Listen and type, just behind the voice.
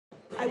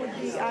I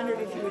would be honored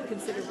if you would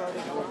consider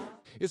voting for me.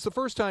 It's the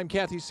first time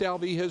Kathy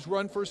Salvi has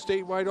run for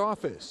statewide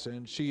office,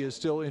 and she is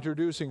still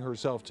introducing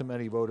herself to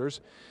many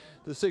voters.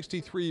 The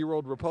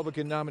 63-year-old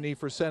Republican nominee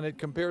for Senate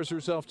compares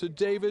herself to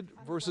David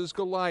versus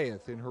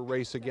Goliath in her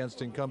race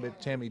against incumbent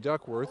Tammy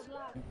Duckworth.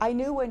 I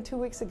knew when 2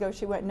 weeks ago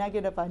she went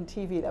negative on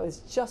TV. That was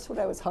just what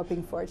I was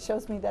hoping for. It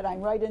shows me that I'm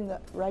right in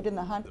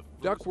the hunt.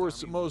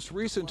 Duckworth's most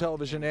recent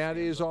television ad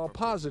is all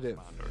positive.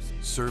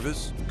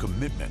 Service,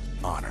 commitment,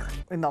 honor.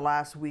 In the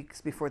last weeks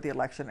before the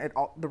election,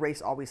 the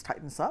race always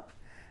tightens up.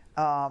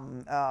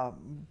 I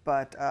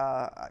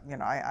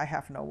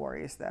have no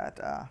worries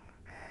that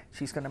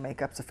she's going to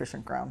make up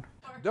sufficient ground.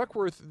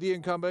 Duckworth, the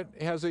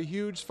incumbent, has a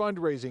huge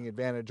fundraising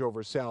advantage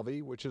over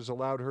Salvi, which has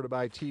allowed her to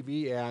buy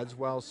TV ads,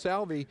 while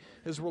Salvi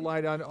has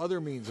relied on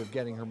other means of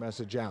getting her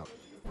message out.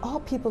 All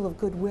people of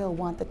goodwill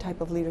want the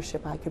type of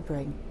leadership I could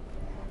bring.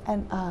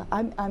 And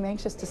I'm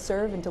anxious to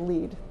serve and to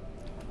lead.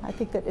 I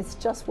think that it's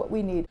just what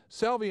we need.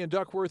 Salvi and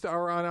Duckworth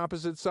are on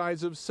opposite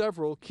sides of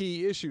several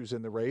key issues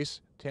in the race.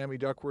 Tammy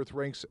Duckworth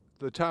ranks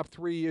the top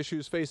 3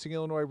 issues facing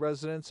Illinois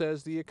residents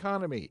as the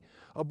economy,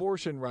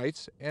 abortion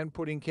rights, and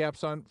putting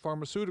caps on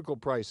pharmaceutical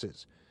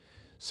prices.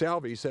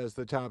 Salvi says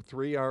the top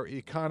 3 are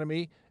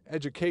economy,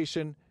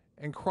 education,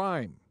 and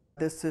crime.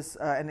 This is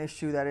an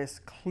issue that is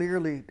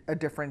clearly a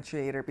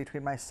differentiator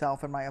between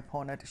myself and my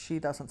opponent. She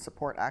doesn't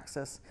support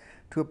access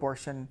to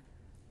abortion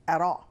at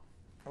all,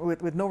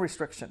 with no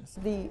restrictions.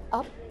 The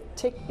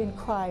uptick in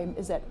crime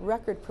is at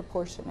record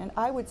proportion, and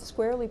I would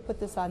squarely put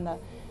this on the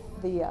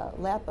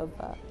lap of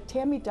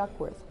Tammy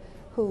Duckworth,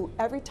 who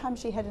every time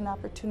she had an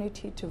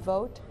opportunity to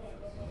vote,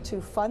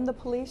 to fund the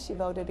police, she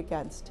voted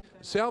against.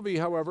 Salvi,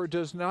 however,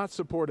 does not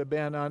support a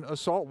ban on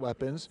assault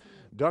weapons.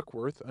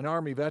 Duckworth, an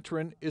Army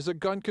veteran, is a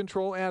gun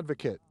control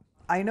advocate.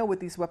 I know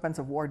what these weapons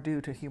of war do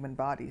to human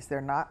bodies.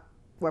 They're not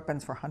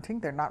weapons for hunting.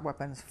 They're not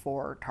weapons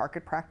for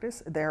target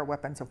practice. They're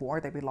weapons of war.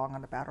 They belong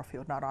on the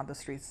battlefield, not on the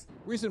streets.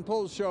 Recent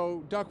polls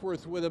show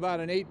Duckworth with about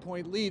an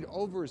 8-point lead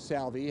over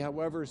Salvi.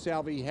 However,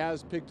 Salvi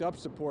has picked up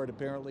support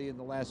apparently in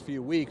the last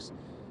few weeks.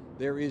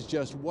 There is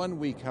just 1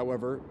 week,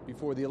 however,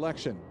 before the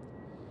election.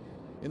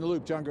 In the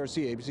Loop, John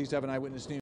Garcia, ABC 7 Eyewitness News.